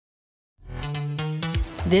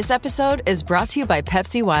This episode is brought to you by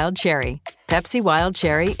Pepsi Wild Cherry. Pepsi Wild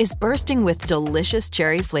Cherry is bursting with delicious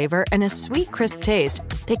cherry flavor and a sweet, crisp taste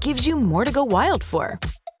that gives you more to go wild for.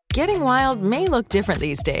 Getting wild may look different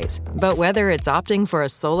these days, but whether it's opting for a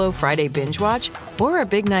solo Friday binge watch or a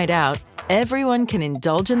big night out, everyone can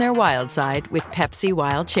indulge in their wild side with Pepsi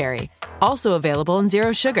Wild Cherry. Also available in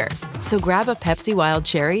Zero Sugar. So grab a Pepsi Wild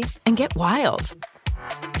Cherry and get wild.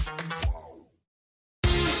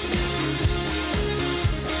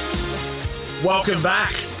 Welcome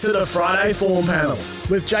back to the Friday Form Panel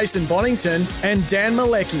with Jason Bonington and Dan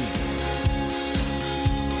Malecki.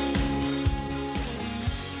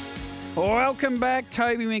 Welcome back,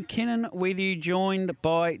 Toby McKinnon with you, joined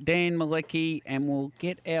by Dan Malecki, and we'll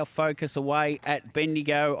get our focus away at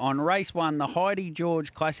Bendigo on race 1, the Heidi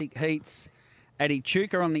George Classic Heats at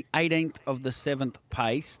Echuca on the 18th of the 7th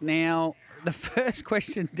pace. Now, the first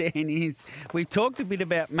question, Dan, is we've talked a bit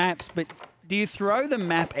about maps, but do you throw the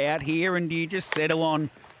map out here and do you just settle on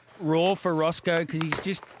Raw for Roscoe because he's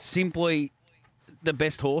just simply the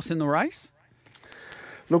best horse in the race?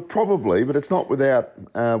 Look, probably, but it's not without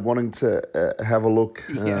wanting to have a look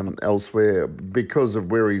elsewhere because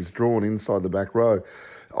of where he's drawn inside the back row.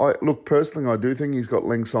 Personally, I do think he's got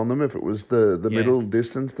links on them. If it was the middle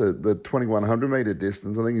distance, the 2,100 metre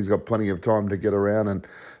distance, I think he's got plenty of time to get around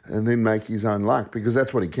and then make his own luck, because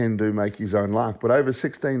that's what he can do, make his own luck. But over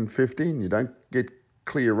 16-15, you don't get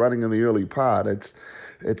clear running in the early part.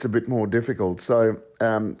 It's a bit more difficult. So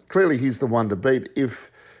clearly he's the one to beat. If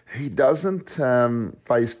he doesn't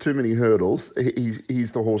face too many hurdles,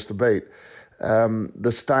 he's the horse to beat.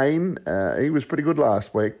 The Stain, he was pretty good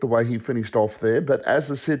last week, the way he finished off there, but as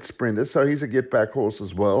a sit sprinter, so he's a get-back horse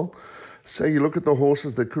as well. So you look at the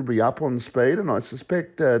horses that could be up on speed, and I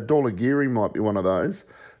suspect Dolagiri might be one of those.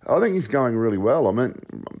 I think he's going really well. I mean,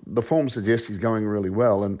 the form suggests he's going really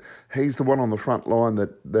well, and he's the one on the front line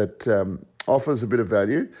that offers a bit of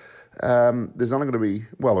value. There's only going to be,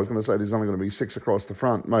 there's only going to be 6 across the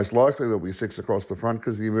front. Most likely there'll be 6 across the front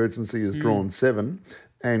because the emergency is drawn 7.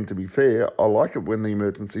 And to be fair, I like it when the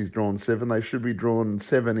emergency is drawn 7. They should be drawn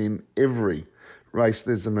 7 in every race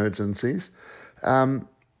there's emergencies. 8,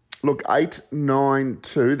 9,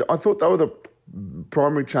 2. I thought they were the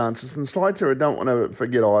primary chances. And Slider, I don't want to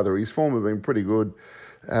forget either. His form had been pretty good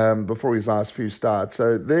before his last few starts.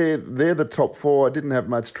 So they're the top 4. I didn't have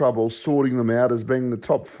much trouble sorting them out as being the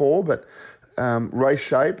top 4, but race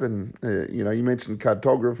shape and, you mentioned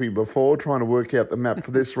cartography before, trying to work out the map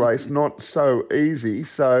for this race, not so easy.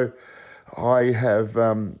 So I have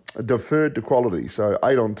deferred to quality. So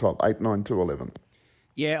 8 on top, 8, 9, 2, 11.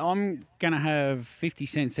 Yeah, I'm going to have 50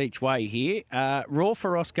 cents each way here. Raw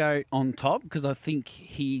for Roscoe on top because I think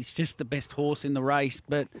he's just the best horse in the race,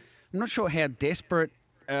 but I'm not sure how desperate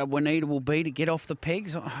Juanita will be to get off the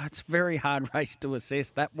pegs. It's a very hard race to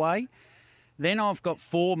assess that way. Then I've got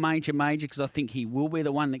 4 major because I think he will be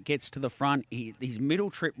the one that gets to the front. His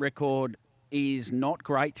middle trip record is not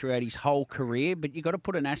great throughout his whole career, but you've got to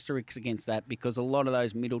put an asterisk against that because a lot of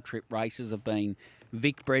those middle trip races have been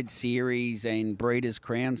Vic Bred Series and Breeders'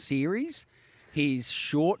 Crown Series. His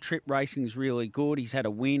short trip racing is really good. He's had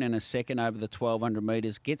a win and a second over the 1,200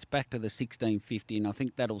 metres, gets back to the 1650, and I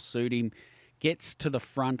think that'll suit him. Gets to the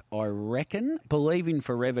front, I reckon. Believing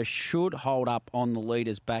Forever should hold up on the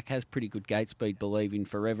leader's back. Has pretty good gate speed, Believing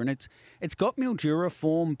Forever. And it's got Mildura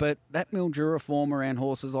form, but that Mildura form around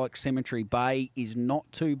horses like Cemetery Bay is not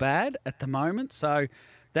too bad at the moment. So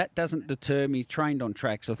that doesn't deter me. Trained on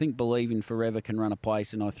track. So I think Believing Forever can run a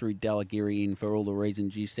place. And I threw Dalagiri in for all the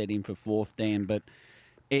reasons you said in for 4th, Dan. But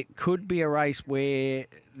it could be a race where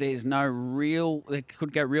there's it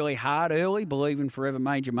could go really hard early, Believing Forever,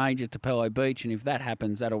 major to Pello Beach. And if that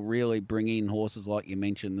happens, that'll really bring in horses like you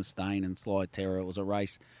mentioned, the Stain and Slide Terror. It was a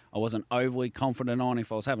race I wasn't overly confident on.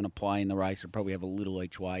 If I was having a play in the race, I'd probably have a little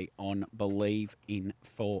each way on Believe in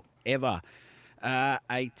Forever.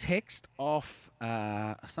 A text off,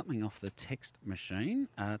 something off the text machine.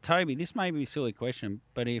 Toby, this may be a silly question,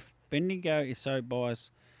 but if Bendigo is so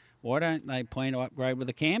biased, why don't they plan to upgrade with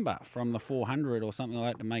a camber from the 400 or something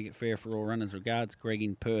like that to make it fair for all runners? Regards, Greg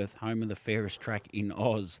in Perth, home of the fairest track in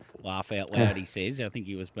Oz. Laugh out loud, he says. I think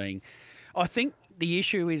he was being... I think the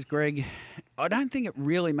issue is, Greg, I don't think it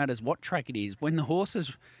really matters what track it is. When the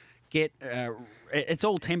horses get... it's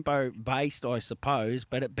all tempo-based, I suppose,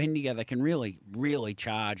 but at Bendigo they can really, really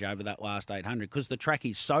charge over that last 800 because the track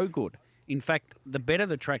is so good. In fact, the better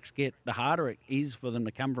the tracks get, the harder it is for them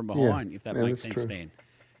to come from behind, if that makes sense, Dan.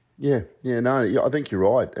 I think you're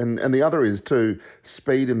right. And the other is, too,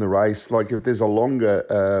 speed in the race. Like, if there's a longer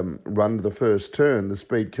run to the first turn, the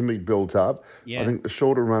speed can be built up. Yeah. I think the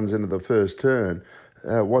shorter runs into the first turn,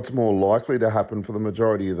 what's more likely to happen for the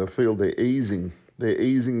majority of the field? They're easing. They're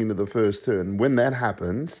easing into the first turn. When that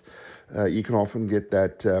happens, you can often get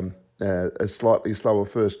that a slightly slower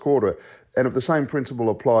first quarter. And if the same principle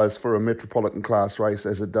applies for a metropolitan class race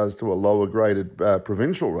as it does to a lower graded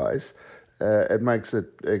provincial race, it makes it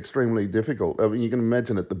extremely difficult. I mean, you can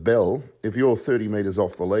imagine at the bell, if you're 30 metres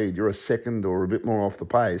off the lead, you're a second or a bit more off the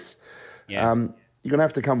pace. Yeah. You're going to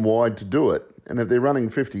have to come wide to do it. And if they're running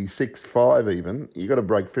 56.5 even, you've got to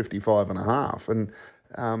break 55 and a half. And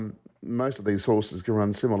most of these horses can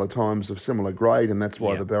run similar times of similar grade, and that's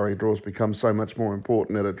why the barrier draws become so much more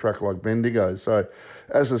important at a track like Bendigo. So,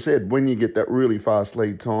 as I said, when you get that really fast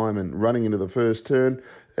lead time and running into the first turn,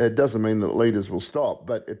 it doesn't mean that leaders will stop,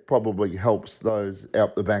 but it probably helps those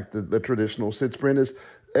out the back, the traditional sit sprinters.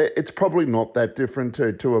 It's probably not that different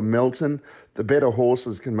to a Melton. The better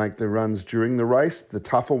horses can make their runs during the race. The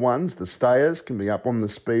tougher ones, the stayers, can be up on the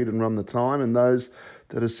speed and run the time, and those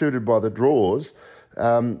that are suited by the draws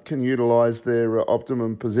can utilise their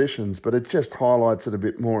optimum positions. But it just highlights it a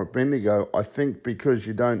bit more at Bendigo, I think, because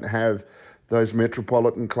you don't have those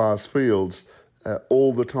metropolitan class fields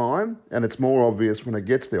all the time, and it's more obvious when it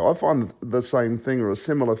gets there. I find the same thing or a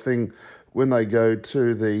similar thing when they go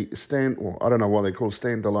to the I don't know why they're called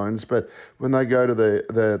standalones, but when they go to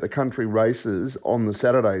the country races on the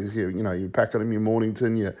Saturdays, you Pakenham, your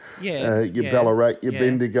Mornington, your Ballarat, your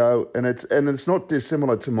Bendigo, and it's not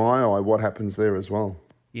dissimilar to my eye what happens there as well.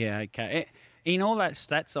 Yeah, okay. In all that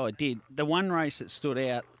stats I did, the one race that stood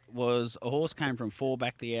out was a horse came from 4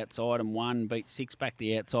 back the outside and 1 beat 6 back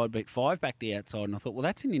the outside, beat 5 back the outside, and I thought, well,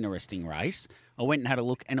 that's an interesting race. I went and had a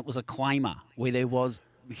look, and it was a claimer where there was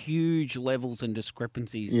huge levels and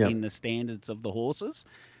discrepancies in the standards of the horses.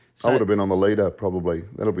 So, I would have been on the leader probably.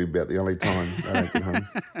 That'll be about the only time I don't get home.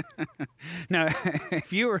 No,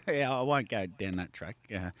 if you were, I won't go down that track.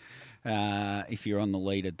 If you're on the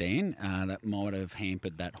leader, Dan, that might have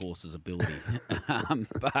hampered that horse's ability.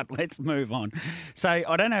 But let's move on. So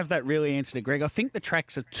I don't know if that really answered it, Greg. I think the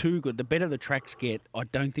tracks are too good. The better the tracks get, I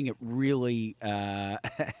don't think it really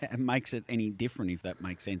makes it any different, if that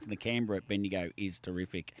makes sense. And the Canberra at Bendigo is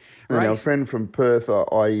terrific. And our friend from Perth,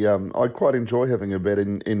 I quite enjoy having a bet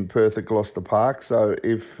in Perth at Gloucester Park. So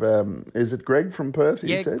if is it Greg from Perth?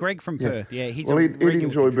 Yeah, said? Greg from Perth. Yeah, he'd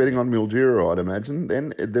enjoy betting on Mildura, I'd imagine.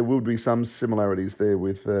 Then there would be some similarities there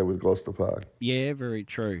with Gloucester Park. Yeah, very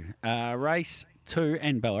true. Race 2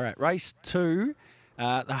 and Ballarat. Race 2,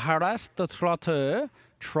 the Haras de Trotteur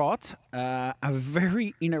Trot, a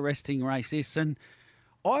very interesting race this, and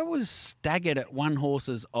I was staggered at one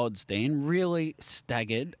horse's odds, Dan, really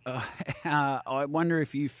staggered. I wonder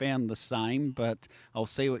if you found the same, but I'll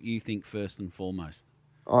see what you think first and foremost.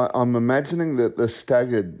 I'm imagining that the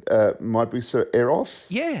staggered might be Sir Eros.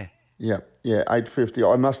 Yeah. Yeah,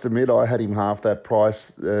 $8.50. I must admit, I had him half that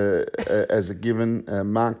price as a given.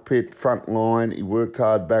 Mark Pitt, front line. He worked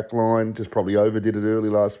hard back line, just probably overdid it early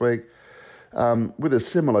last week. With a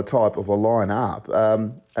similar type of a line-up,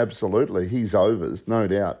 absolutely, he's overs, no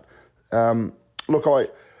doubt. Look,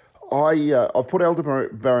 I've put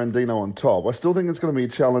Barandino on top. I still think it's going to be a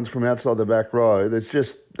challenge from outside the back row. There's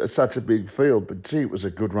just such a big field, but gee, it was a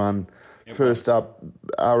good run. First up,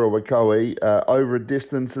 Arawakoi, over a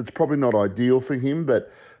distance. It's probably not ideal for him, but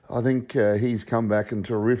I think he's come back in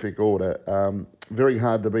terrific order. Very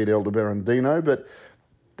hard to beat Elder Barandino, but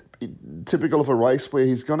typical of a race where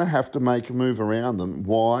he's going to have to make a move around them.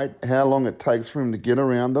 Wide, how long it takes for him to get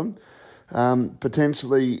around them,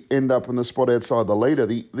 potentially end up in the spot outside the leader.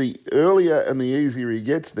 The earlier and the easier he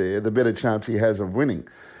gets there, the better chance he has of winning.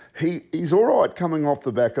 He's all right coming off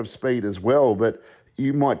the back of speed as well, but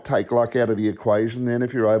you might take luck out of the equation then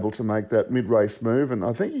if you're able to make that mid-race move. And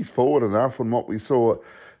I think he's forward enough on what we saw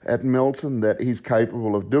at Melton that he's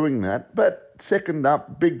capable of doing that. But second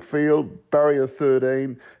up, big field, barrier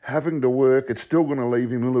 13, having to work, it's still going to leave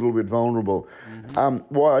him a little bit vulnerable.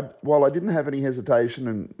 Mm-hmm. While I didn't have any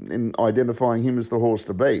hesitation in identifying him as the horse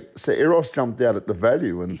to beat, so Eros jumped out at the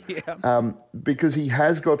value, and because he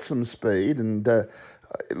has got some speed and...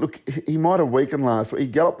 look, he might have weakened last week. He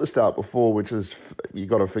galloped the start before, which is, you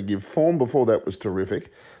got to forgive. Form before that was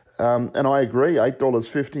terrific. And I agree,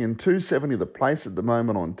 $8.50 and $2.70 the place at the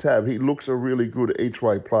moment on tab. He looks a really good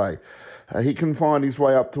each-way play. He can find his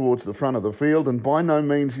way up towards the front of the field, and by no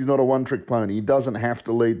means he's not a one-trick pony. He doesn't have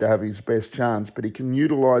to lead to have his best chance, but he can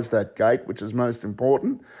utilise that gate, which is most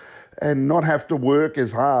important, and not have to work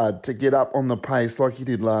as hard to get up on the pace like he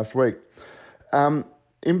did last week.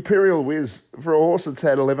 Imperial Wiz, for a horse that's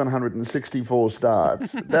had 1,164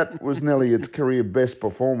 starts, that was nearly its career best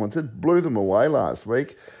performance. It blew them away last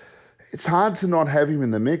week. it's hard to not have him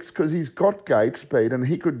in the mix because he's got gate speed and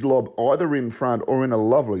he could lob either in front or in a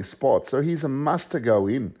lovely spot. So he's a must to go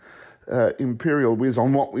in, Imperial Wiz,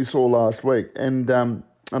 on what we saw last week. And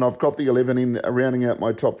I've got the 11 in, rounding out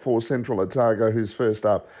my top 4, Central Otago, who's first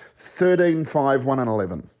up. 13, 5, 1 and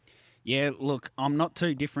 11. Yeah, look, I'm not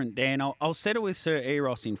too different, Dan. I'll settle with Sir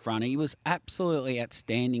Eros in front. He was absolutely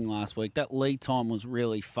outstanding last week. That lead time was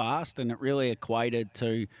really fast, and it really equated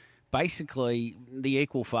to basically the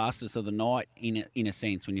equal fastest of the night in a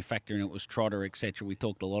sense when you factor in it was Trotter, etc. We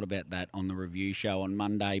talked a lot about that on the review show on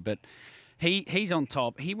Monday, but he's on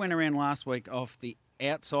top. He went around last week off the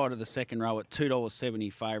outside of the second row at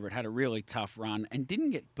 $2.70 favourite, had a really tough run and didn't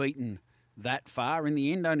get beaten that far. In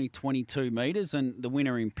the end, only 22 metres, and the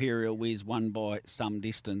winner, Imperial Wiz, won by some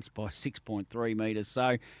distance, by 6.3 metres.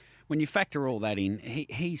 So when you factor all that in,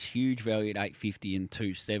 he's huge value at $8.50 and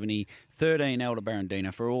 $2.70. 13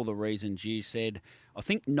 Aldebarandina for all the reasons you said. I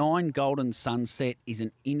think 9 Golden Sunset is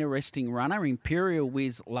an interesting runner. Imperial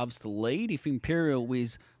Wiz loves to lead. If Imperial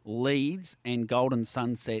Wiz leads and Golden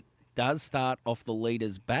Sunset does start off the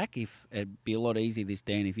leader's back, if it'd be a lot easier this,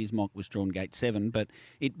 Dan, if his mock was drawn gate 7, but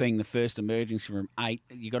it being the first emergence from 8,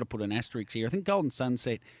 you got to put an asterisk here. I think Golden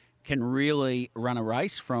Sunset can really run a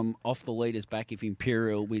race from off the leader's back if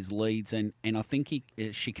Imperial Wiz leads, and I think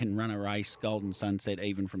she can run a race, Golden Sunset,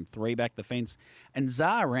 even from 3 back the fence. And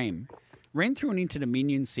Zarem ran through an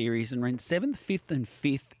Interdominion series and ran 7th, 5th and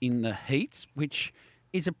 5th in the heats, which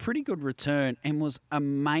is a pretty good return and was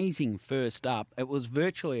amazing first up. It was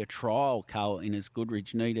virtually a trial, Carl Innes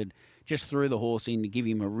Goodrich needed. Just threw the horse in to give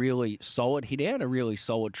him a really solid hit out, a really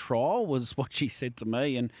solid trial was what she said to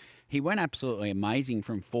me. And he went absolutely amazing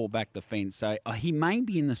from 4 back the fence. So he may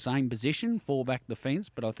be in the same position, 4 back the fence,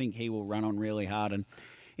 but I think he will run on really hard. And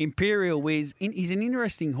Imperial Wiz, he's an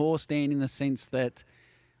interesting horse, Dan, in the sense that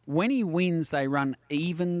when he wins, they run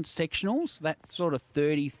even sectionals. That sort of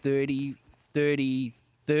 30-30,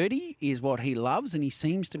 30-30 is what he loves, and he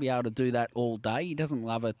seems to be able to do that all day. He doesn't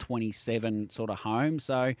love a 27 sort of home.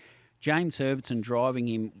 So James Herbertson driving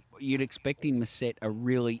him, you'd expect him to set a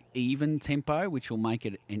really even tempo, which will make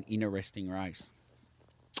it an interesting race.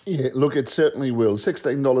 Yeah, look, it certainly will.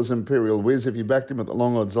 $16 Imperial Wiz. If you backed him at the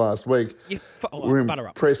long odds last week, we're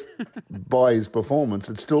impressed by his performance.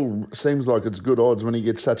 It still seems like it's good odds when he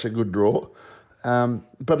gets such a good draw.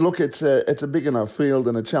 But look, it's a big enough field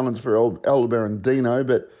and a challenge for Aldebarandino,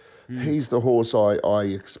 but he's the horse I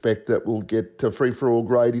expect that will get to free-for-all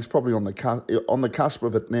grade. He's probably on the cusp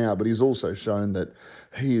of it now, but he's also shown that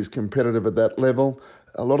he is competitive at that level.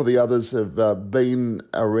 A lot of the others have been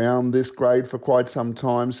around this grade for quite some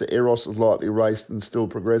time. So Eros is lightly raced and still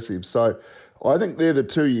progressive. So I think they're the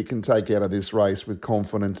two you can take out of this race with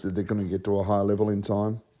confidence that they're going to get to a higher level in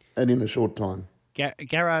time and in a short time.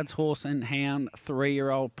 Garrard's Horse and Hound,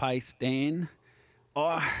 3-year-old pace, Dan.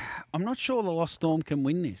 I'm not sure the Lost Storm can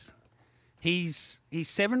win this. He's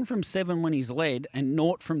 7 from 7 when he's led and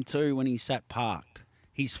 0 from 2 when he's sat parked.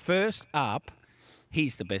 He's first up.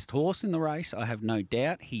 He's the best horse in the race, I have no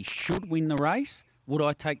doubt. He should win the race. Would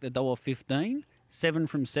I take the $1.15? 7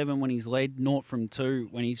 from 7 when he's led, 0 from 2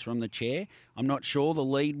 when he's from the chair. I'm not sure the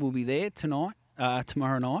lead will be there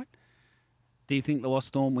tomorrow night. Do you think the Lost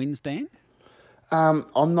Storm wins, Dan?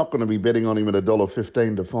 I'm not going to be betting on him at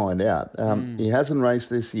 $1.15 to find out. He hasn't raced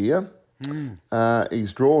this year.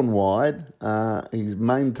 He's drawn wide. His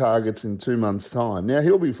main target's in 2 months' time. Now,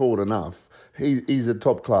 he'll be forward enough. He's a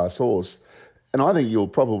top-class horse. And I think he'll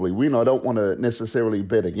probably win. I don't want to necessarily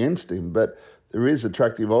bet against him, but there is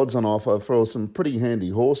attractive odds on offer for some pretty handy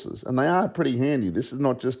horses. And they are pretty handy. This is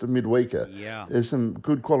not just a midweeker. Yeah. There's some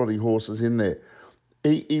good quality horses in there.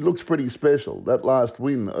 He looks pretty special. That last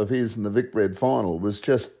win of his in the Vicbred final was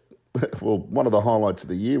just, well, one of the highlights of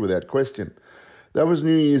the year without question. That was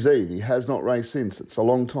New Year's Eve. He has not raced since. It's a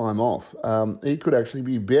long time off. He could actually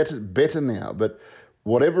be better now, but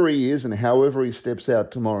whatever he is and however he steps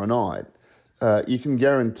out tomorrow night, you can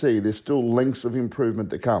guarantee there's still lengths of improvement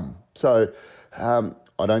to come. So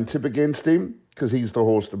I don't tip against him because he's the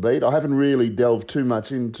horse to beat. I haven't really delved too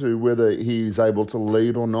much into whether he's able to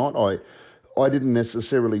lead or not. I didn't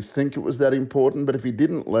necessarily think it was that important, but if he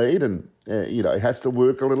didn't lead and, he has to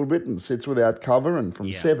work a little bit and sits without cover, and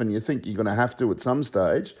from 7 you think you're going to have to at some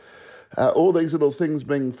stage, all these little things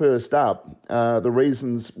being first up, the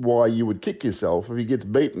reasons why you would kick yourself if he gets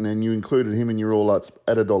beaten and you included him in your all-ups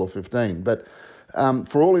at $1.15. But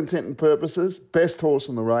for all intent and purposes, best horse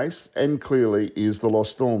in the race, and clearly is the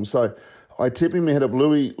Lost Storm. So I tip him ahead of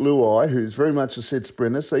Louis, who's very much a set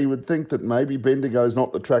sprinter, so you would think that maybe Bendigo's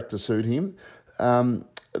not the track to suit him.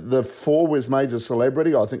 The 4 was Major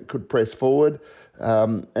Celebrity, I think could press forward.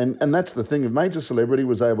 And that's the thing. If Major Celebrity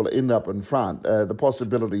was able to end up in front, the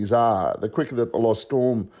possibilities are the quicker that the Lost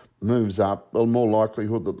Storm moves up, the more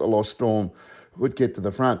likelihood that the Lost Storm would get to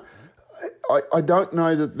the front. I don't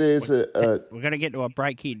know that there's We're going to get to a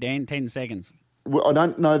break here, Dan. 10 seconds. I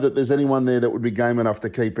don't know that there's anyone there that would be game enough to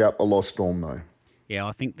keep out the Lost Storm, though. Yeah,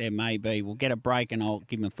 I think there may be. We'll get a break and I'll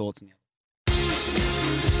give my thoughts.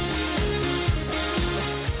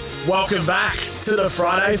 Welcome back to the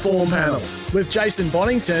Friday Form Panel with Jason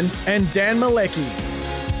Bonington and Dan Malecki.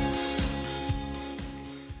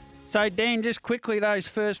 So, Dan, just quickly, those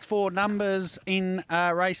first four numbers in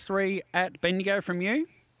race 3 at Bendigo from you?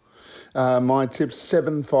 My tip's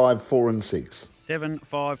 7, 5, 4 and 6. 7,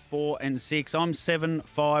 5, 4 and 6. I'm 7,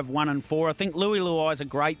 5, 1 and 4. I think Louis Luai is a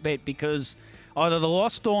great bet because either the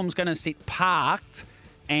Lost Storm's going to sit parked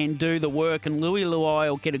and do the work, and Louis Luai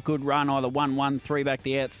will get a good run, either 1-1, 3 back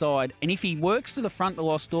the outside. And if he works to the front, the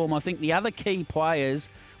Lost Storm, I think the other key players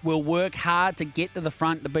will work hard to get to the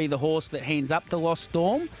front to be the horse that hands up to Lost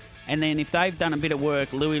Storm. And then if they've done a bit of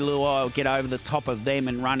work, Louis Luai will get over the top of them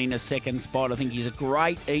and run in a second spot. I think he's a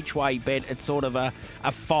great each-way bet. It's sort of a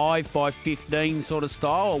 5 by 15 sort of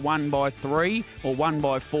style, or 1 by 3, or 1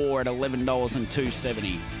 by 4 at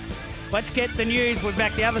 $11.270. Let's get the news. We're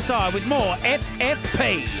back the other side with more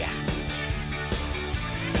FFP.